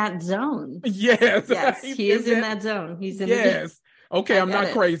 He's in that zone. Yes. Yes, he is in that zone. He's in Okay, I'm not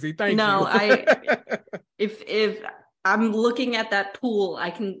crazy. Thank you. No, if I'm looking at that pool, I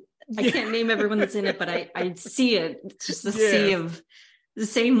can't name everyone that's in it, but I see it. It's just a sea of the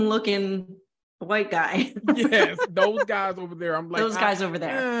same looking white guy. Yes, those guys over there. I'm like, those guys over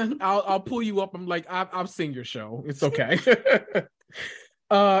there. I'll pull you up. I'm like, I've seen your show. It's okay.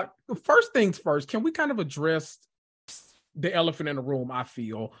 First things first, can we kind of address the elephant in the room? I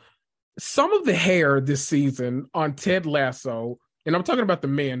feel some of the hair this season on Ted Lasso, and I'm talking about the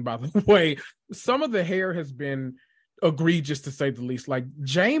men, by the way, some of the hair has been egregious to say the least. Like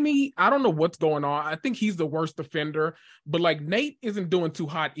Jamie, I don't know what's going on. I think he's the worst offender, but like Nate isn't doing too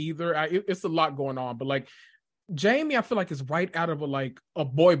hot either. It's a lot going on, but like Jamie, I feel like is right out of a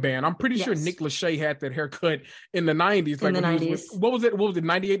boy band. I'm pretty sure Nick Lachey had that haircut in the 90s. Like in the 90s. What was it?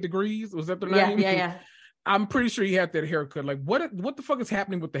 98 Degrees? Was that the 90s? Yeah. I'm pretty sure he had that haircut. Like what the fuck is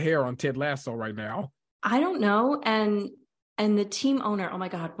happening with the hair on Ted Lasso right now? I don't know. And the team owner, oh my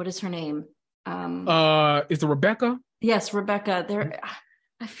God, what is her name? Is it Rebecca? Yes, Rebecca.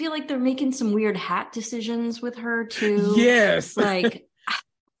 I feel like they're making some weird hat decisions with her too. Yes. Like,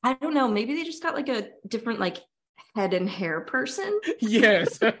 I don't know. Maybe they just got like a different like head and hair person?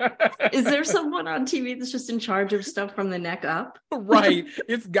 Yes. Is there someone on TV that's just in charge of stuff from the neck up? Right.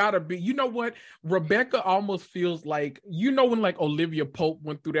 It's gotta be. You know what? Rebecca almost feels like, when like Olivia Pope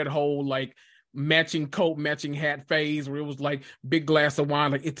went through that whole like matching coat, matching hat phase where it was like big glass of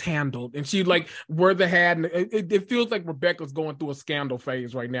wine, like it's handled. And she like wear the hat. And it feels like Rebecca's going through a scandal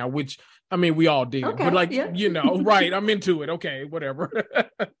phase right now, which I mean, we all did. Okay, but like, yeah. right. I'm into it. Okay, whatever.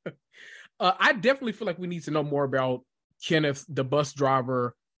 I definitely feel like we need to know more about Kenneth, the bus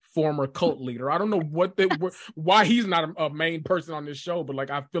driver, former cult leader. I don't know why he's not a main person on this show, but like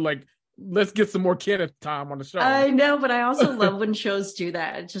I feel like let's get some more Kenneth time on the show. I know, but I also love when shows do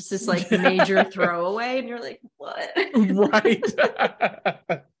that. It's just this like major throwaway, and you're like, what? Right.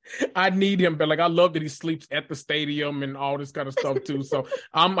 I need him, but like I love that he sleeps at the stadium and all this kind of stuff too. So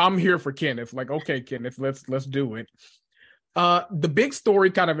I'm here for Kenneth. Like, okay, Kenneth, let's do it. The big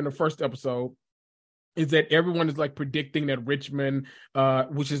story kind of in the first episode is that everyone is like predicting that Richmond,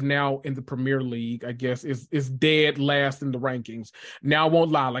 which is now in the Premier League, I guess, is dead last in the rankings. Now, I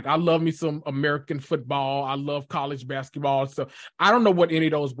won't lie, like I love me some American football. I love college basketball. So I don't know what any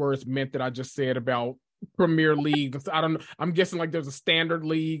of those words meant that I just said about Premier League. I don't know. I'm guessing like there's a standard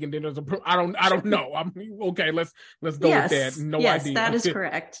league and then there's I don't know. I'm okay. Let's go with that. No idea. That is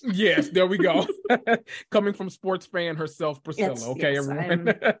correct. Yes, there we go. Coming from sports fan herself, Priscilla. Everyone.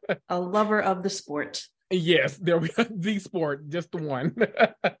 I'm a lover of the sport. Yes, there we go. The sport, just the one.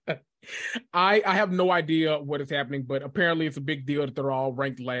 I have no idea what is happening, but apparently it's a big deal that they're all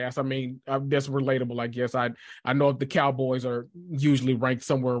ranked last. I mean, that's relatable, I guess. I know if the Cowboys are usually ranked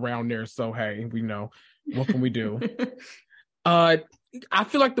somewhere around there, so hey, we know. What can we do? I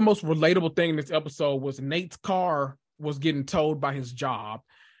feel like the most relatable thing in this episode was Nate's car was getting towed by his job.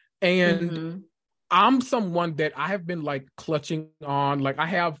 And I'm someone that I have been like clutching on. Like I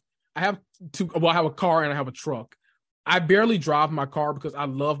have a car and I have a truck. I barely drive my car because I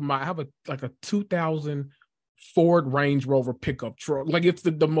have a 2000 Ford Range Rover pickup truck. Like it's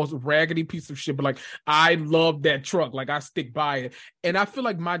the most raggedy piece of shit, but like I love that truck. Like I stick by it. And I feel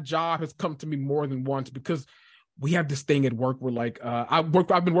like my job has come to me more than once because we have this thing at work where like I've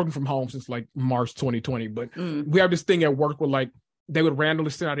been working from home since like March 2020, but we have this thing at work where like they would randomly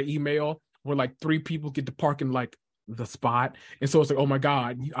send out an email where like 3 people get to park in like the spot. And so it's like, oh my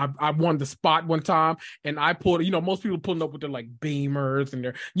God, I won the spot one time and I pulled, most people pulling up with their like Beamers and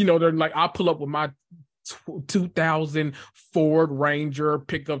they're like, I pull up with my 2000 Ford Ranger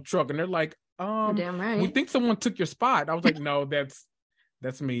pickup truck and they're like, damn right. We think someone took your spot. I was like, no,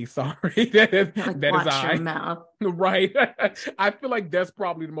 that's me. Sorry. that is I. Your mouth. Right. I feel like that's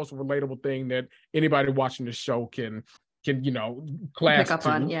probably the most relatable thing that anybody watching the show can class pick up to.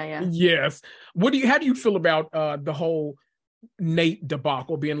 on. Yeah. Yes. How do you feel about the whole Nate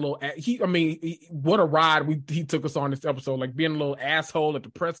debacle, being a little what a ride he took us on this episode, like being a little asshole at the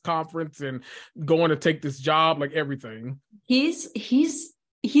press conference and going to take this job, like everything. He's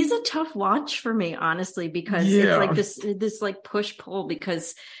a tough watch for me, honestly, because it's like this like push-pull,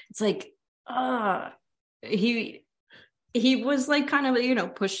 because it's like he was like kind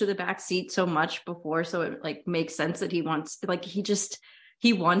of pushed to the back seat so much before, so it like makes sense that he wants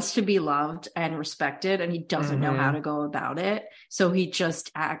to be loved and respected, and he doesn't know how to go about it. So he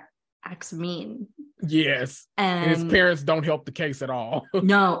just acts mean. Yes. And his parents don't help the case at all.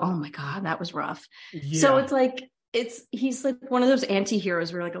 No. Oh my God, that was rough. Yeah. So it's like, he's like one of those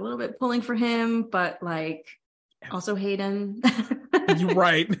anti-heroes where like a little bit pulling for him, but like also hate him. You're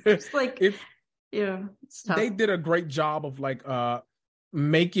right. It's like, it's tough. They did a great job of like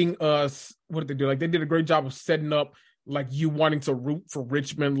making us, what did they do? Like they did a great job of setting up like you wanting to root for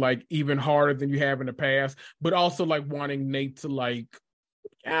Richmond like even harder than you have in the past, but also like wanting Nate to like,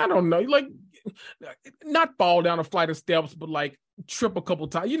 I don't know, like not fall down a flight of steps, but like trip a couple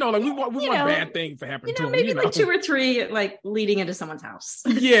times. Like we want bad things to happen to him. Maybe like 2 or 3 like leading into someone's house.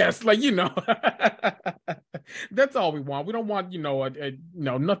 Yes, like that's all we want. We don't want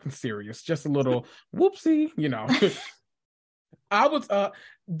nothing serious, just a little whoopsie. I was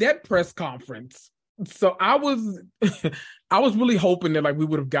that press conference. So I was really hoping that like we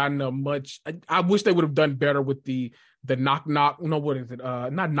would have gotten a much. I wish they would have done better with the knock knock. No, what is it?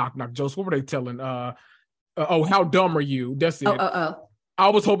 Not knock knock jokes. What were they telling? How dumb are you? That's it. I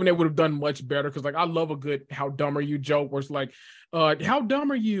was hoping they would have done much better because like I love a good "how dumb are you" joke where it's like, how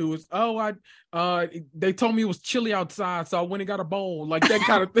dumb are you? It's, they told me it was chilly outside, so I went and got a bowl, like that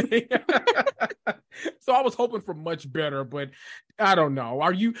kind of thing. So I was hoping for much better, but I don't know.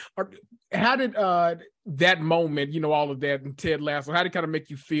 How did that moment, all of that, and Ted Lasso, how did it kind of make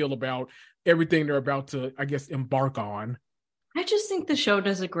you feel about everything they're about to, I guess, embark on? I just think the show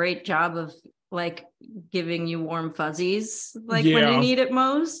does a great job of like giving you warm fuzzies, like when you need it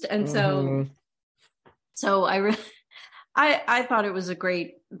most. And so I thought it was a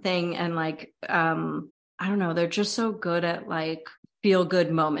great thing. And like, I don't know, they're just so good at like feel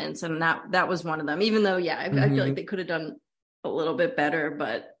good moments. And that was one of them, even though, I feel like they could have done a little bit better,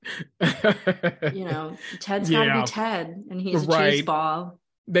 but you know, Ted's gotta be Ted, and he's a cheese ball.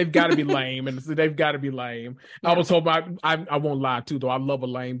 They've got to be lame, and they've got to be lame. I was hoping, I won't lie too, though. I love a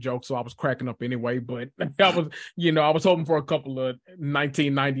lame joke, so I was cracking up anyway. But I was hoping for a couple of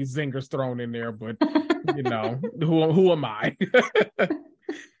 1990s zingers thrown in there. But you know, who am I?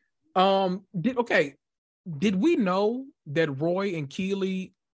 Did we know that Roy and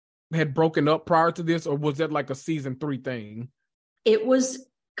Keely had broken up prior to this, or was that like a season 3 thing? It was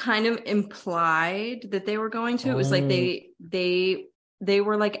kind of implied that they were going to. It was like they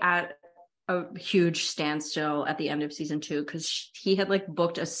were like at a huge standstill at the end of season 2 because he had like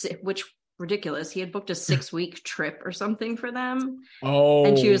booked which ridiculous. He had booked a 6-week trip or something for them. Oh,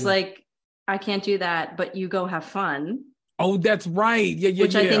 and she was like, "I can't do that, but you go have fun." Oh, that's right. Yeah.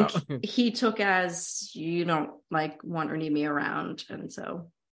 Which I think he took as, you don't like want or need me around, and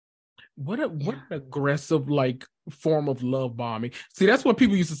so. What an aggressive like form of love bombing. See, that's what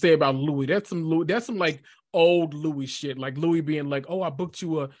people used to say about Louis. That's some like old Louis shit. Like Louis being like, "Oh, I booked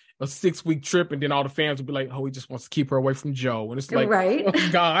you a 6-week trip," and then all the fans would be like, "Oh, he just wants to keep her away from Joe." And it's like, right? Oh,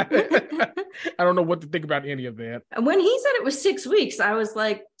 God. I don't know what to think about any of that. When he said it was 6 weeks, I was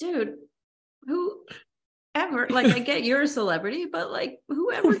like, dude, whoever, like, I get you're a celebrity, but like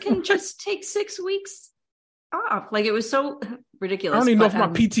whoever can just take 6 weeks off. Like, it was so ridiculous. I don't even know if my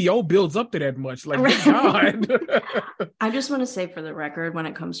PTO builds up to that much. Like, God. I just want to say for the record, when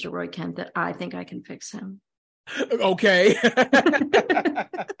it comes to Roy Kent, that I think I can fix him. Okay.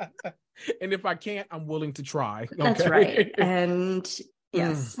 And if I can't, I'm willing to try. Okay? That's right. And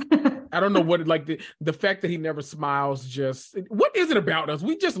yes. I don't know what, like, the fact that he never smiles, just, what is it about us?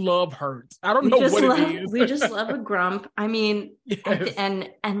 We just love hurt. I don't know what it is. We just love a grump. I mean, yes.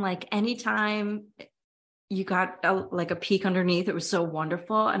 and like anytime you got a peek underneath, it was so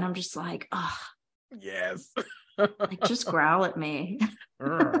wonderful. And I'm just like, oh. Yes. Like, just growl at me.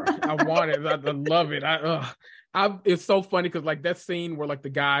 I want it. I love it. It's so funny because like that scene where like the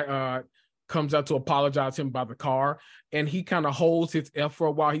guy comes out to apologize to him about the car, and he kind of holds his F for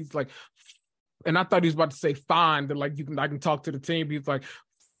a while. He's like, and I thought he was about to say fine, that like I can talk to the team. He's like,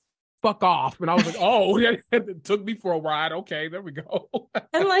 fuck off. And I was like, oh, it took me for a ride. Okay, there we go.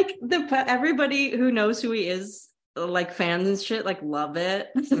 And like everybody who knows who he is, like fans and shit, like love it.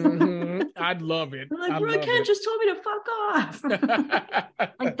 Mm-hmm. I'd love it. Like, Roy Kent just told me to fuck off.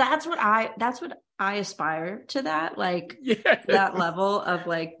 Like that's what I aspire to, that like that level of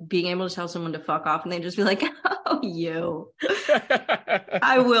like being able to tell someone to fuck off and they just be like, oh, you.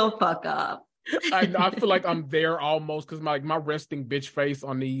 I will fuck up. I feel like I'm there almost, because my resting bitch face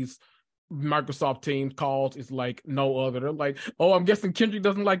on these Microsoft Teams calls is like no other. They're like, oh, I'm guessing Kendrick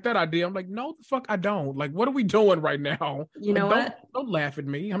doesn't like that idea. I'm like, no, the fuck I don't. Like, what are we doing right now? You know, like, don't laugh at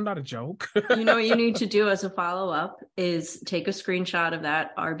me. I'm not a joke. You know what you need to do as a follow-up is take a screenshot of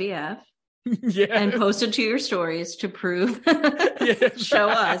that RBF. Yes. And post it to your stories to prove, show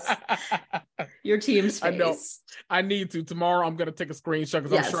us your team's face. I know. I need to. Tomorrow I'm going to take a screenshot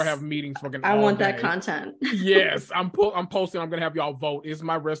because I'm sure I have meetings fucking I want day. That content. Yes, I'm posting. I'm going to have y'all vote. Is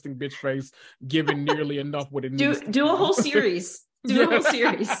my resting bitch face given nearly enough what it needs? Do a whole series. Do a whole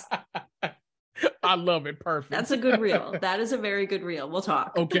series. I love it. Perfect. That's a good reel. That is a very good reel. We'll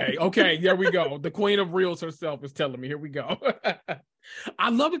talk. Okay. There we go. The queen of reels herself is telling me. Here we go. I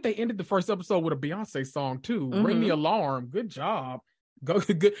love that they ended the first episode with a Beyonce song too. Mm-hmm. Ring the alarm. Good job.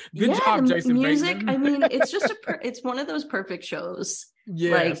 Good job, Jason music, Bateman. I mean, it's just it's one of those perfect shows.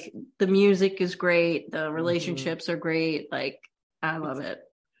 Yes. Like the music is great. The relationships are great. Like, I love it.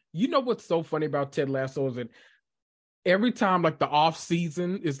 You know what's so funny about Ted Lasso is that every time like the off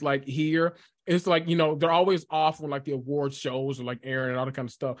season is like here, it's like, you know, they're always off when like the award shows are like airing and all that kind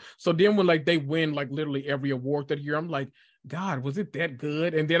of stuff. So then when like they win like literally every award that year, I'm like, God, was it that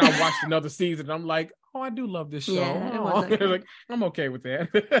good? And then I watched another season and I'm like, oh, I do love this show. Yeah, like, I'm okay with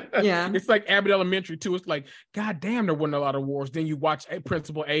that. Yeah. It's like Abbott Elementary too. It's like, God damn, there wasn't a lot of awards. Then you watch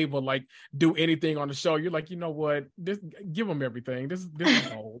Principal Ava like do anything on the show. You're like, you know what? Give them everything. This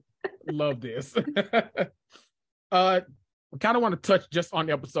is old. Love this. I kind of want to touch just on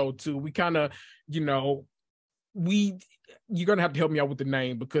episode 2. We kind of, you know, you're going to have to help me out with the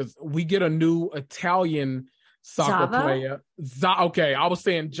name because we get a new Italian soccer player. Okay, I was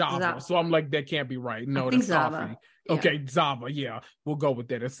saying Java, so I'm like, that can't be right. No, that's Zava. coffee. Okay, Zava, yeah. We'll go with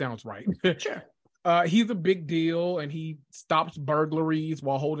that. It sounds right. Sure. He's a big deal, and he stops burglaries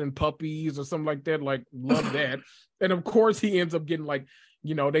while holding puppies or something like that. Like, love that. And of course, he ends up getting like,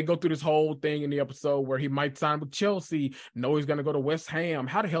 they go through this whole thing in the episode where he might sign with Chelsea. No, he's going to go to West Ham.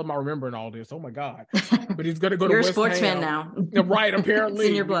 How the hell am I remembering all this? Oh my God. But he's going to go to West Ham. You're a sports fan now. Right, apparently. It's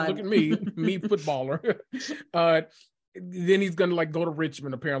in your blood. Look at me footballer. Then he's going to like go to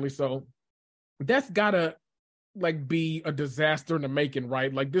Richmond, apparently. So that's got to like be a disaster in the making,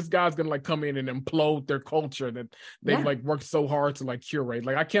 right? Like this guy's going to like come in and implode their culture that they've like worked so hard to like curate.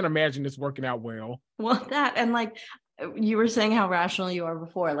 Like I can't imagine this working out well. Well, that, and like, you were saying how rational you are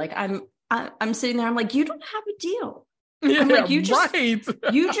before. Like I'm sitting there. I'm like, you don't have a deal. Yeah, like, you just, right.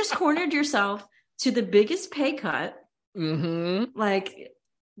 You just cornered yourself to the biggest pay cut. Mm-hmm. Like,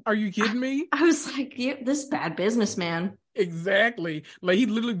 are you kidding me? I was like, this bad businessman. Exactly. Like he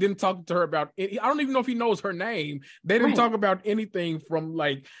literally didn't talk to her about I don't even know if he knows her name. They didn't talk about anything from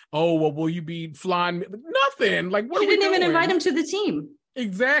like, oh, well, will you be flying me? Nothing. Like, what? She didn't even invite him to the team.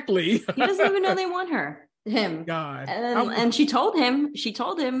 Exactly. He doesn't even know they want him. God. And she told him,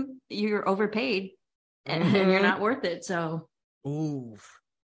 you're overpaid and you're not worth it. So, oof,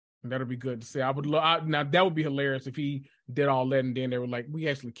 that'll be good to see. I would love. Now that would be hilarious if he did all that and then they were like, we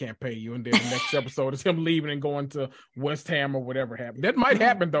actually can't pay you. And then the next episode is him leaving and going to West Ham or whatever happened. That might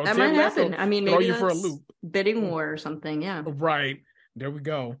happen though. That might happen. I mean, maybe you for a loop. Bidding war or something. Yeah. Right. There we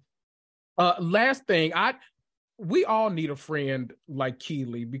go. Last thing, we all need a friend like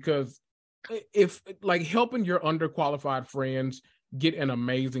Keely, because if like helping your underqualified friends get an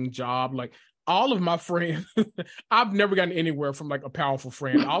amazing job, like all of my friends, I've never gotten anywhere from like a powerful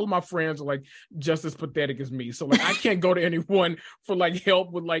friend. All of my friends are like just as pathetic as me. So like I can't go to anyone for like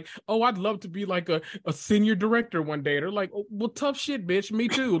help with like, oh, I'd love to be like a senior director one day. They're like, oh, well, tough shit, bitch. Me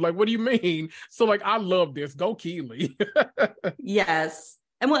too. Like, what do you mean? So like, I love this. Go Keely. Yes.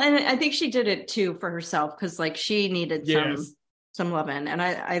 And I think she did it too for herself, because like she needed some loving. And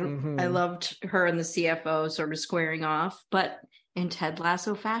I loved her and the CFO sort of squaring off, but in Ted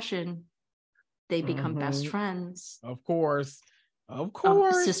Lasso fashion, they become best friends. Of course.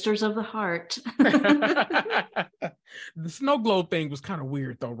 Sisters of the heart. The snow globe thing was kind of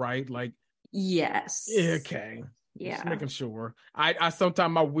weird though, right? Like, yes. Okay. Yeah. Just making sure. I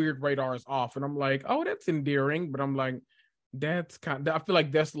sometimes my weird radar is off and I'm like, oh, that's endearing. But I'm like, that's I feel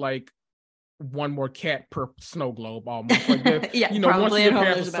like that's like one more cat per snow globe almost. Like that, yeah, probably at home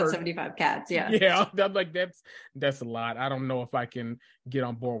there's about 75 cats. Yeah. Yeah. I'm like, that's a lot. I don't know if I can get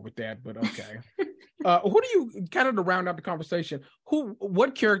on board with that, but okay. Who do you, kind of to round out the conversation,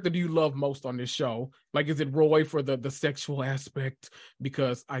 what character do you love most on this show? Like, is it Roy for the sexual aspect?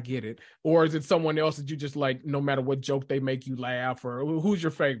 Because I get it. Or is it someone else that you just like, no matter what joke they make you laugh, or who's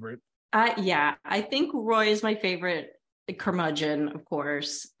your favorite? Yeah, I think Roy is my favorite curmudgeon, of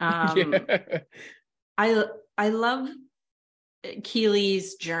course. I love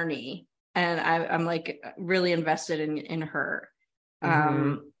Keely's journey, and I'm like really invested in her.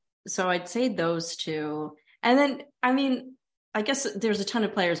 So I'd say those two. And then, I mean, I guess there's a ton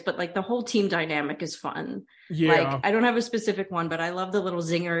of players, but like the whole team dynamic is fun. Yeah. Like I don't have a specific one, but I love the little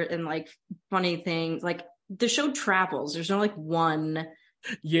zinger and like funny things. Like the show travels. There's no like one.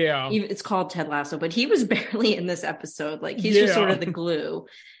 Yeah. It's called Ted Lasso, but he was barely in this episode. Like he's just sort of the glue.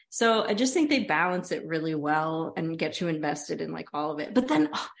 So I just think they balance it really well and get you invested in like all of it. But then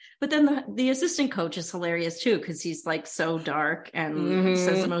the assistant coach is hilarious too, because he's like so dark and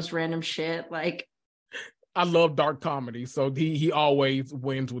says the most random shit. Like, I love dark comedy, so he always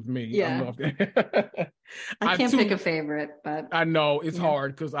wins with me. Yeah. I love that. I can't pick a favorite, but I know it's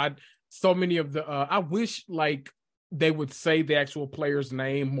hard because so many of the I wish like they would say the actual player's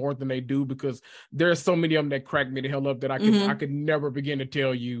name more than they do, because there's so many of them that crack me the hell up that I could never begin to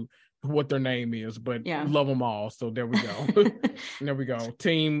tell you what their name is, but love them all. So there we go. There we go.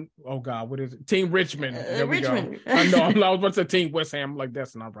 Team, oh God, what is it? Team Richmond. There we go. I know. I was about to say Team West Ham. I'm like,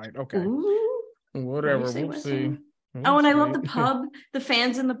 that's not right. Okay. Ooh. Whatever. We'll see. Oh, and I love the pub, the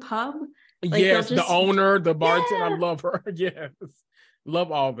fans in the pub. Like, yes, the owner, the bartender. I love her. Yes.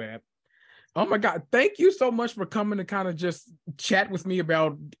 Love all that. Oh my God. Thank you so much for coming to kind of just chat with me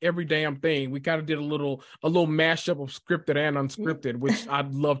about every damn thing. We kind of did a little mashup of scripted and unscripted, which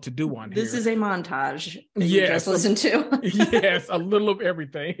I'd love to do on here. This is a montage that you just listened to. Yes, a little of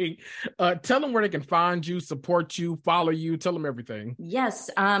everything. Tell them where they can find you, support you, follow you. Tell them everything. Yes.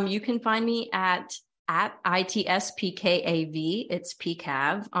 You can find me at ITSPKAV. It's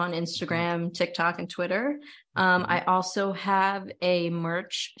PCAV on Instagram, TikTok, and Twitter. I also have a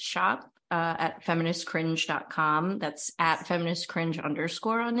merch shop at feministcringe.com. That's at feministcringe _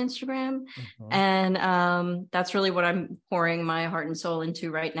 on Instagram. And that's really what I'm pouring my heart and soul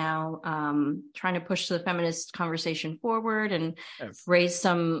into right now, trying to push the feminist conversation forward and raise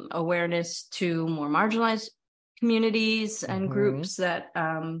some awareness to more marginalized communities and groups that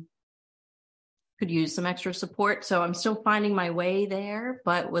could use some extra support. So I'm still finding my way there,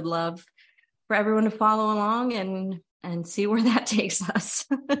 but would love for everyone to follow along and see where that takes us.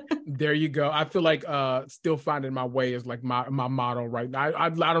 There you go. I feel like still finding my way is like my motto right now. I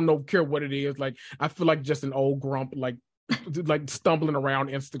don't care what it is. Like, I feel like just an old grump, like stumbling around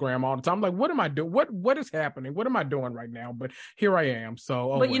Instagram all the time. Like, what am I doing? What is happening? What am I doing right now? But here I am.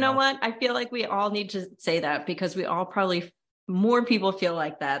 So, but you know what? I feel like we all need to say that because we all probably more people feel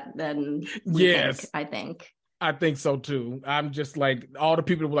like that than we think, I think so too. I'm just like, all the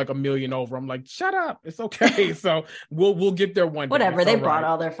people were like 1 million over. I'm like, shut up. It's okay. So we'll get there one day. Whatever. They brought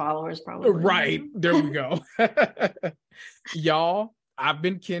all their followers probably. Right. There we go. Y'all, I've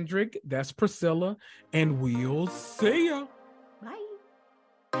been Kendrick. That's Priscilla. And we'll see ya. Bye.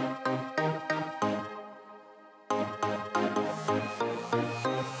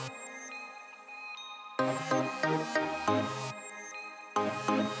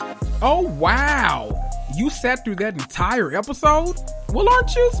 Oh, wow. You sat through that entire episode? Well,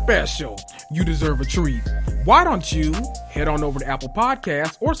 aren't you special? You deserve a treat. Why don't you head on over to Apple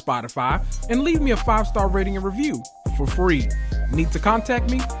Podcasts or Spotify and leave me a 5-star rating and review for free. Need to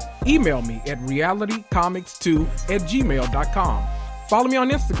contact me? Email me at realitycomics2@gmail.com. Follow me on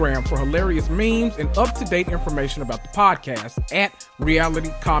Instagram for hilarious memes and up-to-date information about the podcast at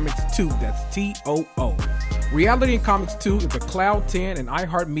realitycomics2. That's TOO. Reality and Comics 2 is a Cloud 10 and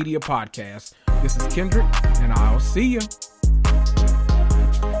iHeartMedia podcast. This is Kendrick, and I'll see you.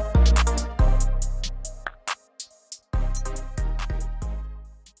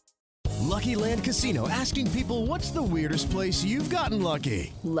 Lucky Land Casino, asking people, what's the weirdest place you've gotten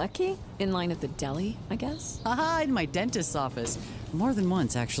lucky? Lucky? In line at the deli, I guess? Aha, in my dentist's office. More than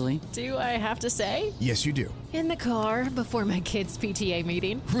once, actually. Do I have to say? Yes, you do. In the car before my kids' PTA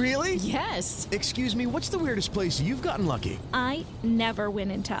meeting. Really? Yes. Excuse me, what's the weirdest place you've gotten lucky? I never win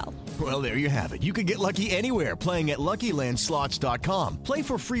and tell. Well, there you have it. You can get lucky anywhere, playing at LuckyLandSlots.com. Play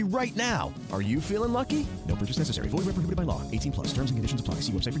for free right now. Are you feeling lucky? No purchase necessary. Void where prohibited by law. 18+. Terms and conditions apply.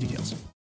 See website for details.